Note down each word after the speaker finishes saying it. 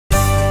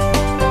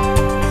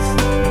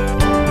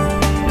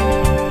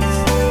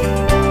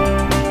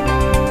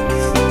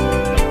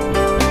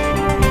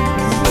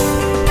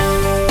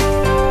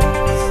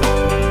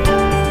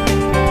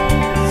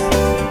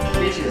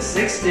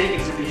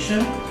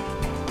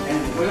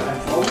will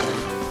unfold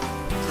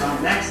from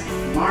next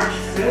March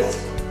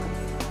 5th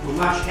to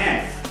March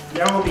 10th.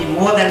 There will be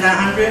more than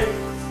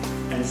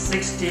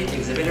 160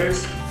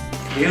 exhibitors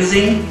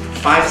using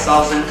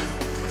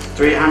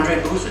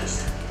 5,300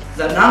 booths.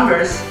 The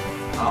numbers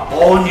are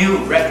all new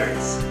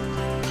records,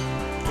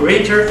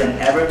 greater than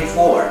ever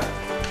before.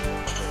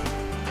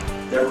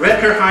 The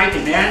record high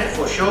demand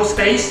for show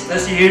space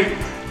this year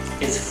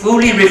is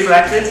fully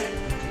reflected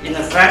in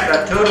the fact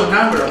that total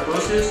number of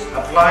booths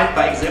applied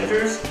by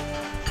exhibitors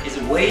is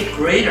way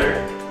greater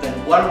than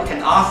what we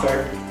can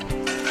offer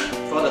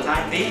for the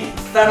time being.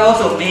 That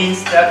also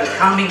means that the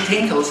coming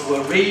TIMTOS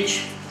will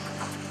reach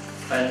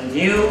a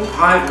new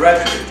high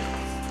record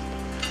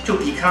to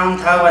become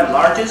Taiwan's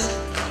largest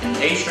and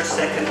Asia's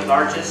second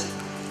largest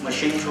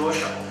machine tool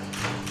show.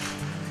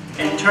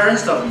 In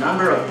terms of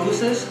number of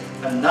booths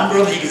and number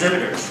of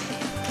exhibitors,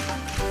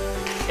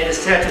 it is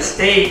set to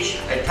stage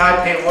at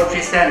Taipei World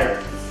Trade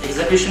Center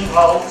Exhibition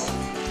Halls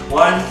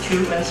 1,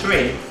 2, and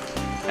 3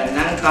 and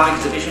Nankai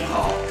Exhibition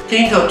Hall.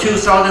 TIMTOS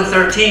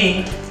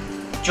 2013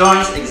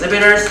 joins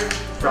exhibitors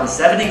from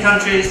 70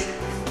 countries,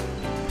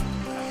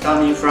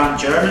 coming from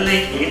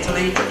Germany,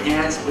 Italy,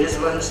 Japan,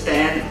 Switzerland,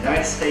 Spain,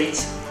 United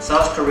States,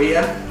 South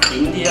Korea,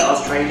 India,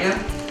 Australia,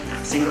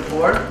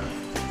 Singapore,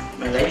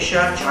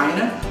 Malaysia,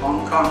 China,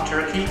 Hong Kong,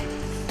 Turkey,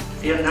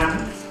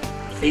 Vietnam,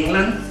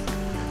 Finland,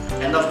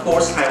 and of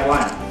course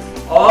Taiwan.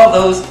 All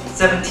those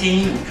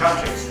 17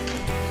 countries.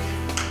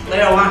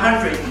 There are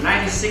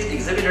 196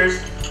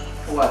 exhibitors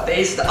who are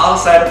based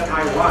outside of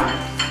Taiwan.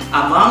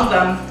 Among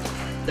them,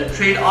 the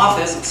Trade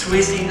Office of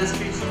Swiss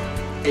Industries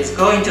is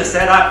going to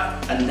set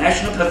up a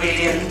national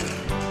pavilion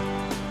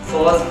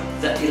for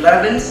the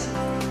 11th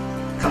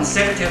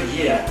consecutive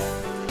year.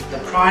 The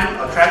prime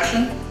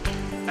attraction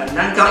at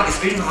Nankai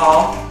Exhibition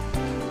Hall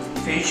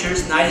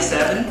features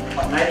 97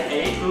 or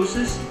 98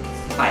 booths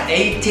by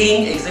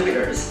 18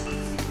 exhibitors.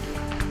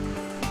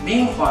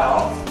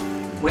 Meanwhile,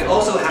 we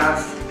also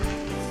have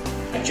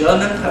a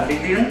German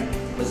pavilion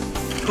with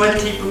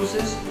 20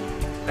 booths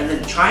and a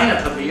China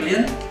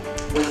pavilion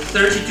with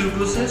 32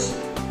 booths.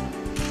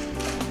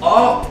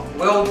 All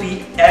will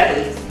be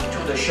added to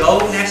the show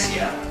next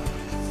year.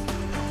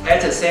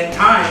 At the same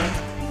time,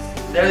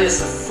 there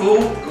is a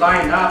full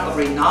lineup of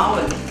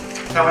renowned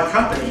Taiwan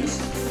companies,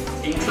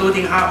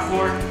 including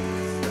Hartford,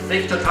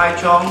 Victor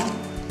Taichung,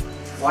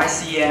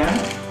 YCM,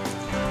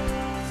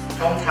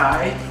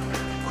 Tongtai,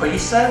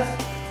 Quasar,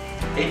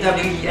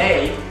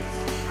 AWEA,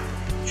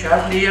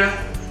 Travelier,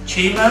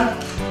 Chima,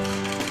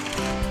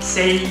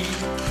 Sei,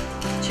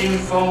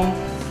 Qingfeng,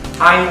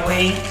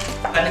 Highwing,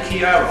 and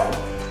Kiaro.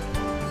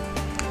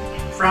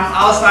 From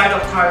outside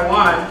of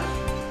Taiwan,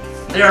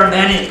 there are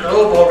many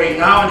global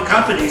renowned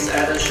companies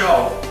at the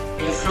show,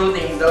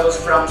 including those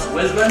from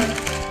Switzerland,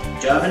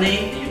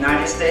 Germany, the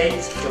United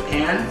States,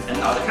 Japan,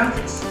 and other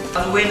countries.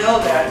 As we know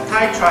that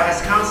TAITRA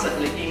has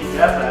constantly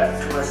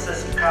endeavored to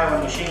assist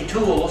Taiwan machine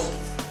tools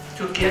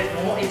to get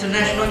more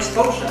international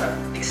exposure,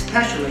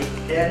 especially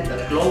in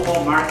the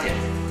global market.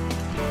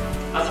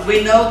 As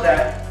we know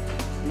that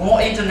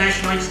more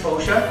international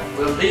exposure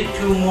will lead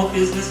to more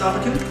business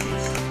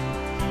opportunities.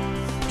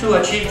 To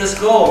achieve this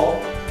goal,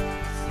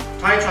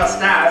 TAITRA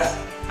staff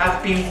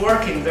have been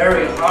working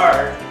very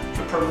hard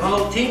to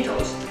promote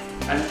TIMTOS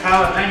and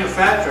Taiwan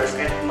manufacturers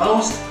at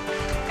most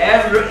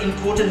every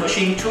important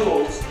machine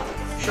tools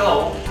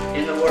show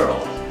in the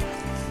world.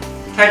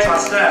 TAITRA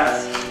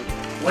staff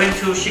went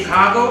to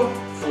Chicago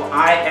for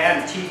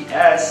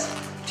IMTS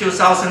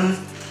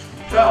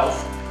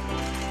 2012,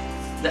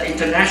 the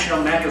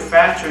International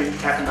Manufacturing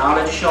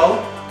Technology Show,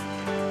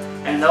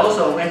 and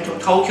also went to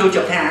Tokyo,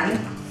 Japan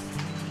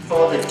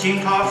for the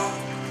TIMTOS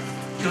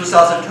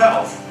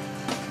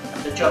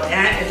 2012, the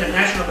Japan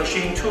International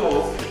Machine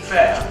Tool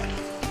Fair.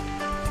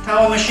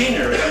 Taiwan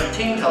machinery and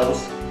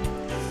TIMTOS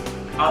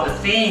are the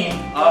theme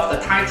of the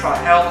TAITRA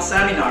held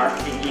seminar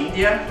in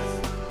India,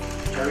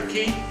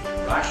 Turkey,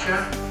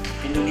 Russia,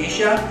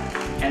 Indonesia,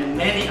 and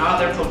many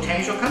other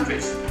potential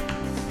countries.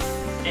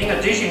 In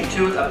addition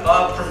to the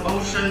above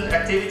promotion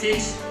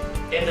activities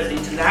in the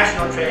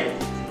international trade,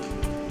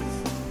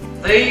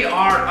 there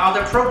are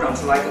other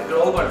programs like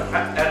global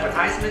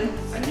advertisement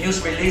and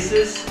news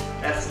releases,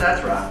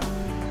 etc.,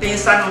 being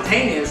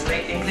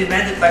simultaneously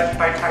implemented by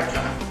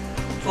TAITRA.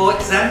 For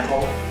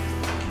example,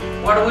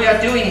 what we are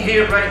doing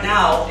here right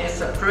now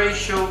is a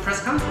pre-show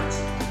press conference,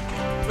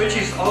 which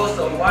is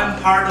also one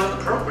part of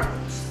the program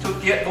to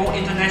get more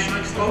international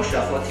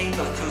exposure for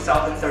TIMTOS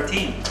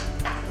 2013.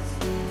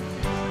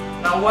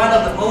 Now, one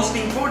of the most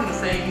important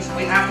things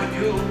we have to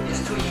do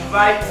is to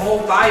invite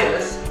more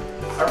buyers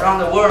around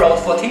the world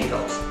for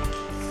TIMTOS.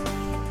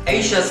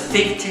 Asia's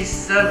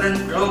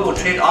 57 global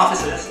trade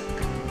offices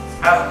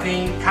have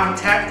been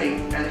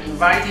contacting and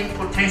inviting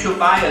potential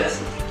buyers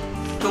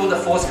to the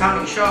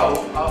forthcoming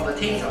show of the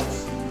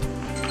TIMTOS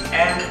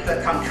and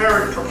the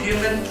concurrent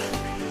procurement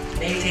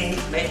meeting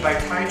made by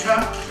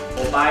TAITRA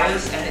for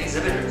buyers and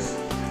exhibitors.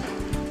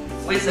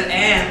 With the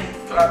aim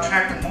to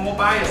attract more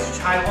buyers to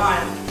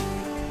Taiwan,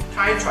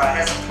 TAITRA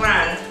has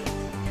planned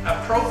a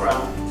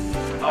program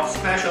of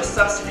special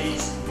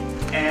subsidies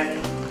and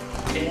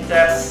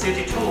in-depth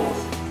city tours.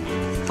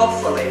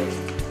 Hopefully,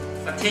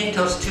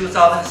 TIMTOS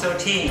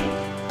 2013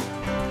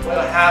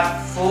 will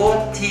have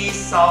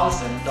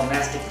 40,000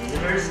 domestic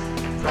visitors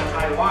from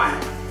Taiwan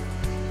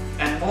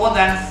and more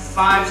than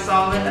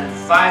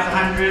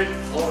 5,500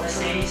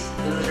 overseas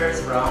visitors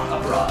from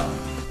abroad.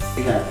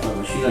 We have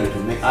machinery to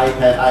make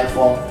iPad,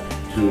 iPhone,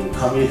 to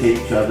communicate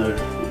each other,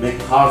 to make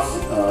parts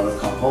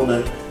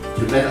component,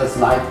 to let us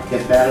life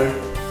get better.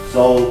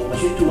 So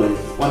machine tool is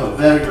one of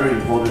very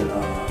important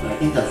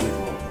industry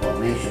for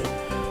nation.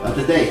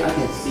 Today I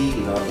can see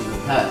in the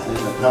past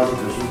there's a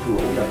Taiwanese machine tool.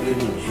 We are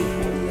building a machine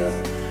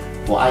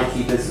for IT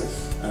business.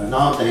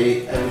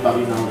 Nowadays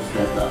everybody knows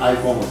that the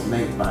iPhone was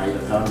made by the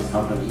Taiwanese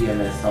company,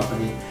 EMS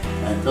company,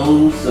 and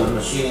those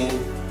machining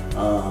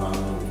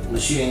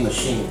machine,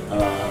 I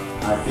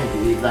think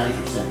it is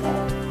 90%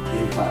 or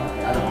 85.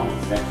 Okay, I don't want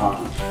to get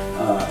cocky.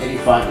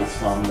 85 is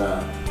from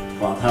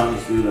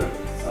Taiwanese builder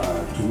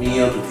to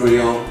mill, to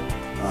drill,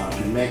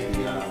 to make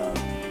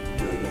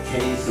the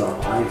case of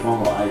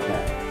iPhone or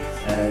iPad,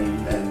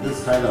 and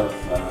this kind of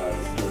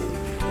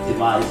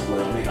device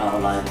will make our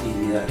life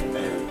easier and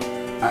better.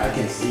 I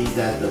can see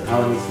that the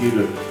Taiwanese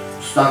builder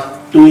start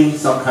doing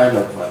some kind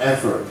of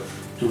effort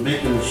to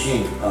make the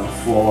machine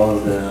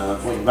for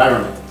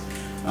environment.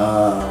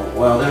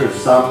 Well, there is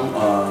some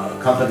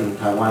company in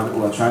Taiwan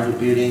who are trying to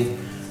building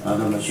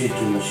the machine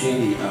to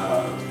machine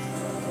the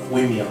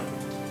windmill,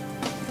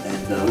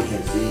 and we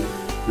can see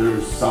there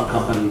is some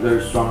company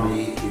very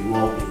strongly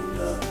involved in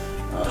the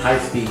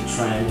high-speed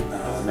train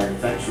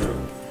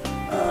manufacturing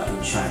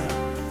in China,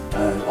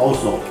 and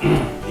also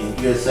in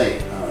USA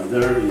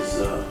there is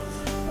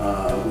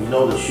we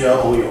know the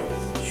shale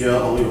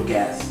oil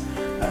gas,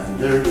 and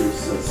there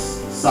is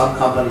some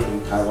company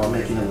in Taiwan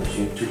making a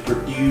machine to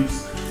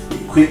produce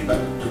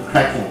equipment to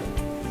cracking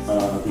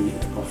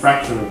or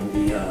fracturing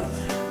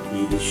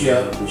the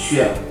shell,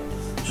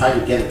 try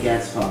to get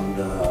gas from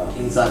the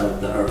inside of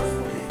the earth.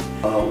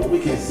 Okay. We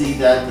can see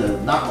that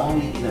not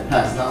only in the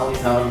past, not only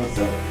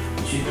Taiwanese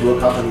machine tool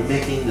company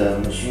making the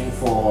machine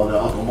for the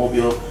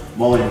automobile,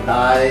 mold and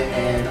die,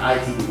 and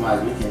IT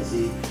device. We can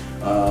see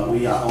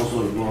we are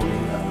also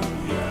involving the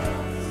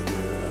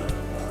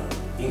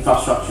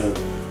infrastructure,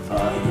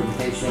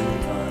 implementation,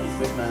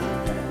 equipment,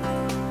 and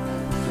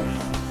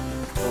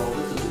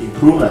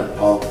improvement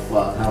of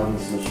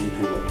Taiwanese machine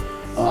tool.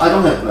 I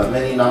don't have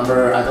many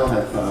number. I don't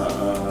have,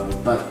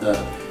 but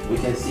we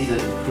can see the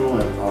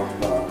improvement of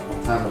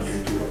Taiwan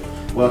machine tool.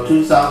 Well,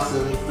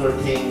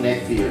 2013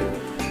 next year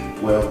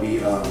will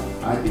be.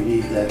 I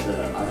believe that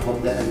I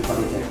hope that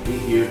everybody can be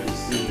here to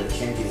see the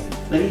changing.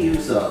 Let me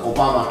use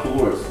Obama two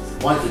words.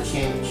 One is the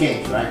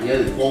change, right? The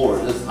other is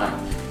forward this time.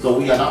 So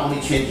we are not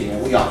only changing,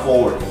 and we are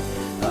forwarding.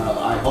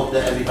 I hope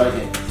that everybody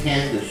can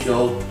attend the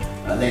show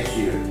next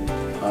year.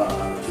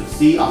 To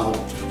see our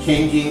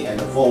changing and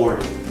the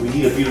forwarding, we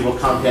need a beautiful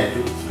content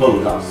to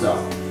expose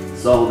ourselves.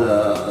 So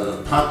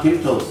the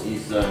TIMTOS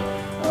is the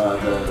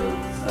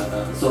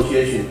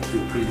association to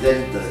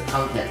present the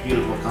content,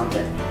 beautiful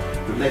content,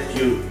 to let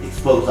you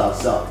expose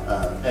ourselves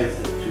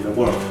to the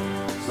world.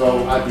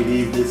 So I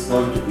believe this is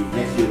going to be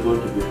next year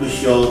going to be a good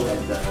show,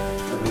 and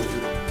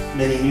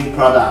many new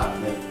products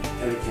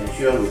that we can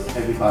share with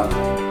everybody.